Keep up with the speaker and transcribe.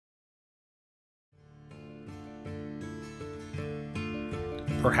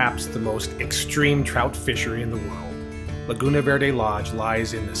perhaps the most extreme trout fishery in the world. Laguna Verde Lodge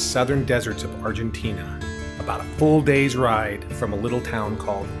lies in the southern deserts of Argentina, about a full day's ride from a little town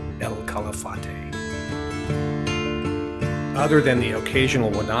called El Calafate. Other than the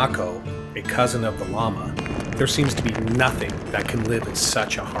occasional guanaco, a cousin of the llama, there seems to be nothing that can live in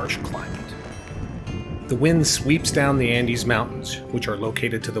such a harsh climate. The wind sweeps down the Andes Mountains, which are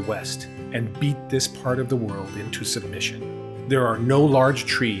located to the west, and beat this part of the world into submission. There are no large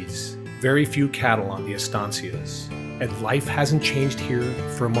trees, very few cattle on the estancias, and life hasn't changed here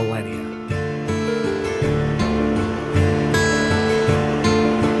for millennia.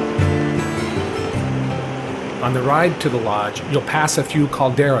 On the ride to the lodge, you'll pass a few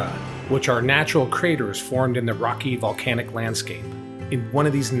caldera, which are natural craters formed in the rocky volcanic landscape. In one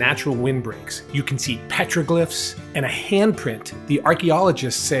of these natural windbreaks, you can see petroglyphs and a handprint the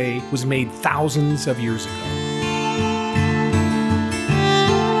archaeologists say was made thousands of years ago.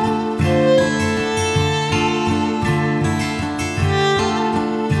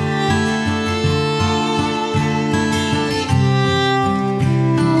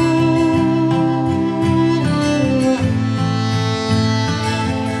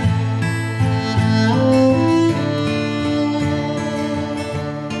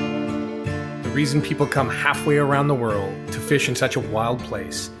 The reason people come halfway around the world to fish in such a wild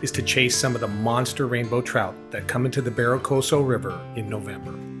place is to chase some of the monster rainbow trout that come into the Barrancoso River in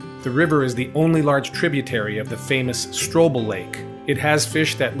November. The river is the only large tributary of the famous Strobel Lake. It has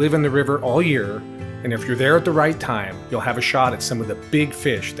fish that live in the river all year, and if you're there at the right time, you'll have a shot at some of the big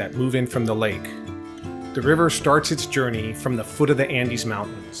fish that move in from the lake. The river starts its journey from the foot of the Andes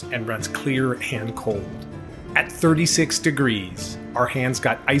Mountains and runs clear and cold. At 36 degrees, our hands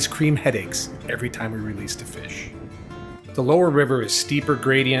got ice cream headaches every time we released a fish. The lower river is steeper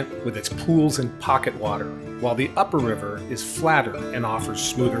gradient with its pools and pocket water, while the upper river is flatter and offers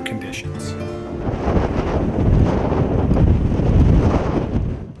smoother conditions.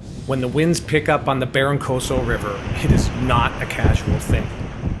 When the winds pick up on the Barrancoso River, it is not a casual thing.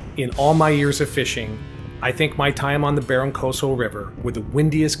 In all my years of fishing, I think my time on the Barrancoso River were the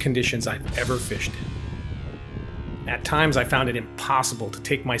windiest conditions I've ever fished in. At times I found it impossible to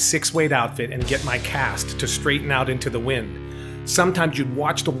take my 6-weight outfit and get my cast to straighten out into the wind. Sometimes you'd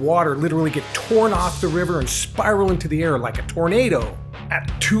watch the water literally get torn off the river and spiral into the air like a tornado. At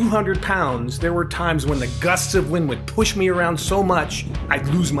 200 pounds, there were times when the gusts of wind would push me around so much I'd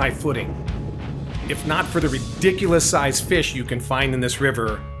lose my footing. If not for the ridiculous sized fish you can find in this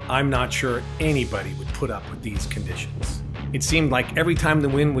river, I'm not sure anybody would put up with these conditions. It seemed like every time the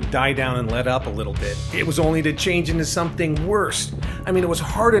wind would die down and let up a little bit, it was only to change into something worse. I mean, it was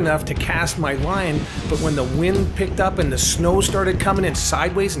hard enough to cast my line, but when the wind picked up and the snow started coming in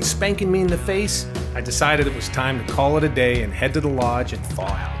sideways and spanking me in the face, I decided it was time to call it a day and head to the lodge and thaw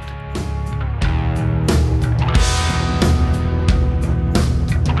out.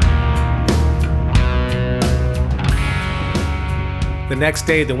 The next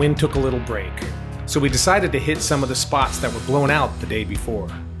day, the wind took a little break, so we decided to hit some of the spots that were blown out the day before.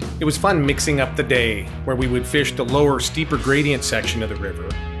 It was fun mixing up the day, where we would fish the lower, steeper gradient section of the river,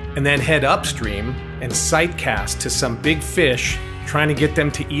 and then head upstream and sight cast to some big fish, trying to get them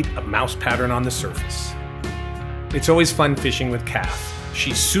to eat a mouse pattern on the surface. It's always fun fishing with Kath.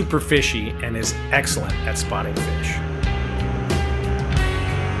 She's super fishy and is excellent at spotting fish.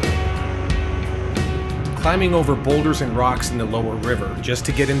 Climbing over boulders and rocks in the lower river just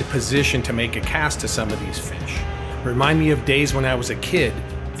to get into position to make a cast to some of these fish remind me of days when I was a kid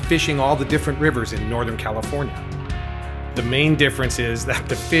fishing all the different rivers in Northern California. The main difference is that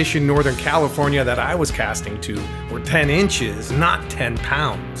the fish in Northern California that I was casting to were 10 inches, not 10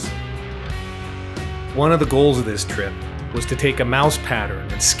 pounds. One of the goals of this trip was to take a mouse pattern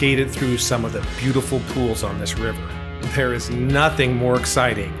and skate it through some of the beautiful pools on this river. There is nothing more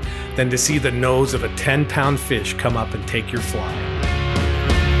exciting than to see the nose of a 10-pound fish come up and take your fly.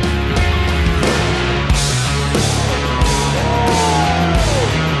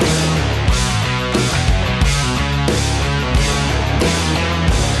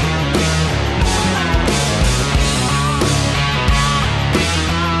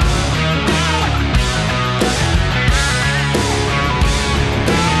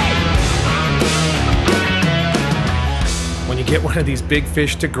 Get one of these big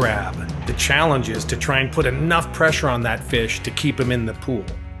fish to grab. The challenge is to try and put enough pressure on that fish to keep him in the pool.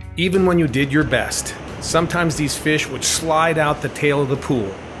 Even when you did your best, sometimes these fish would slide out the tail of the pool,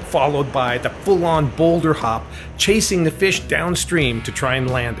 followed by the full-on boulder hop, chasing the fish downstream to try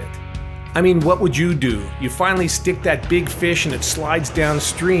and land it. I mean, what would you do? You finally stick that big fish and it slides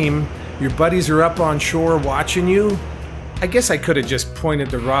downstream, your buddies are up on shore watching you. I guess I could have just pointed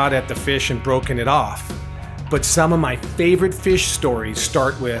the rod at the fish and broken it off. But some of my favorite fish stories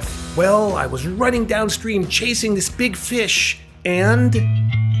start with, well, I was running downstream chasing this big fish, and...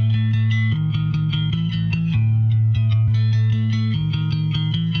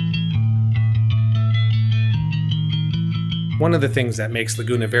 One of the things that makes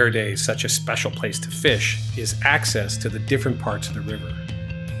Laguna Verde such a special place to fish is access to the different parts of the river.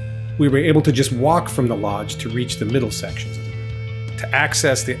 We were able to just walk from the lodge to reach the middle sections of the river. To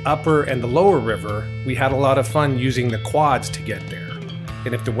access the upper and the lower river, we had a lot of fun using the quads to get there.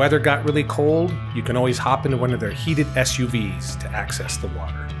 And if the weather got really cold, you can always hop into one of their heated SUVs to access the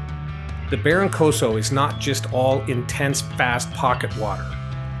water. The Barrancoso is not just all intense, fast pocket water.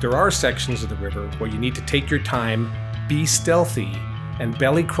 There are sections of the river where you need to take your time, be stealthy, and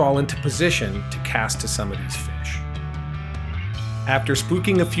belly crawl into position to cast to some of these fish. After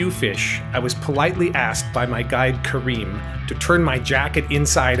spooking a few fish, I was politely asked by my guide Karim to turn my jacket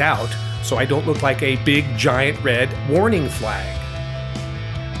inside out so I don't look like a big giant red warning flag.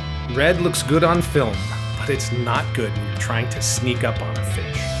 Red looks good on film, but it's not good when you're trying to sneak up on a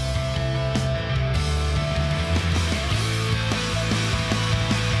fish.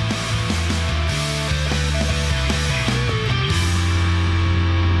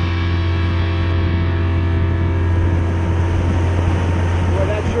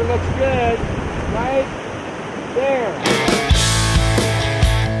 Looks good, right there.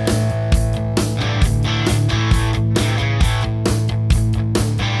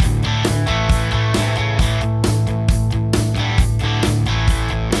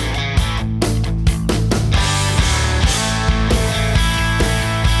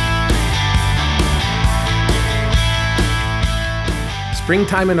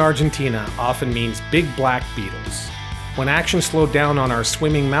 Springtime in Argentina often means big black beetles. When action slowed down on our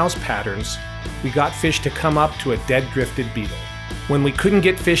swimming mouse patterns, we got fish to come up to a dead drifted beetle. When we couldn't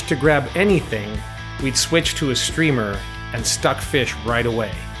get fish to grab anything, we'd switch to a streamer and stuck fish right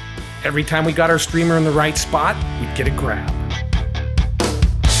away. Every time we got our streamer in the right spot, we'd get a grab.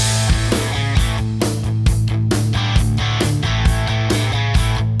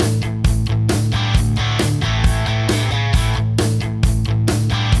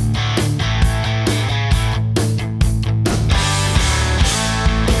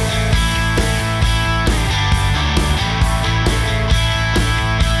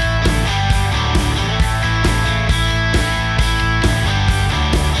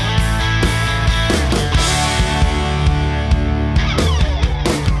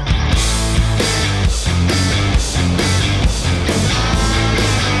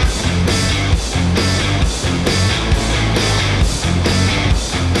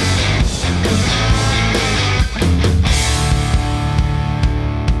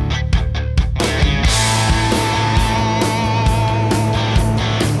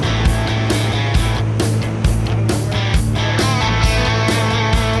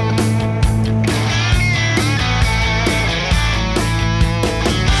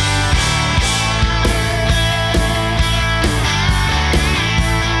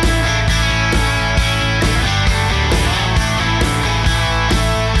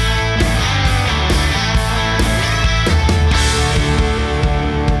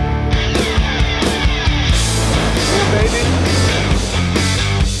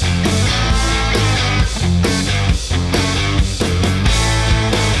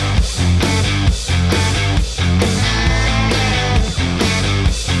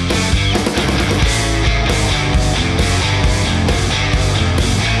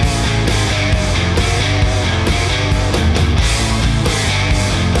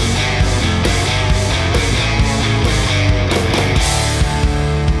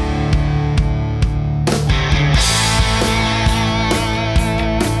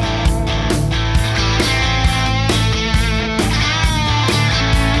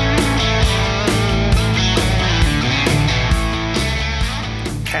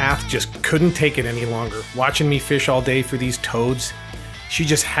 Just couldn't take it any longer, watching me fish all day for these toads. She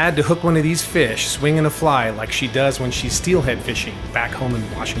just had to hook one of these fish, swinging a fly like she does when she's steelhead fishing back home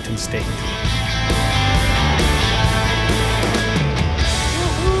in Washington State.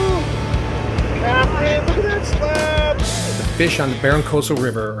 Katherine, look at that slab! The fish on the Barrancoso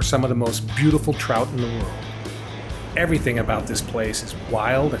River are some of the most beautiful trout in the world. Everything about this place is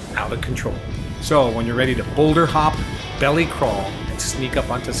wild and out of control. So when you're ready to boulder hop, belly crawl, and sneak up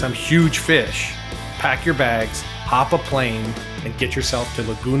onto some huge fish, pack your bags, hop a plane, and get yourself to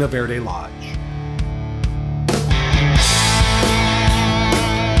Laguna Verde Lodge.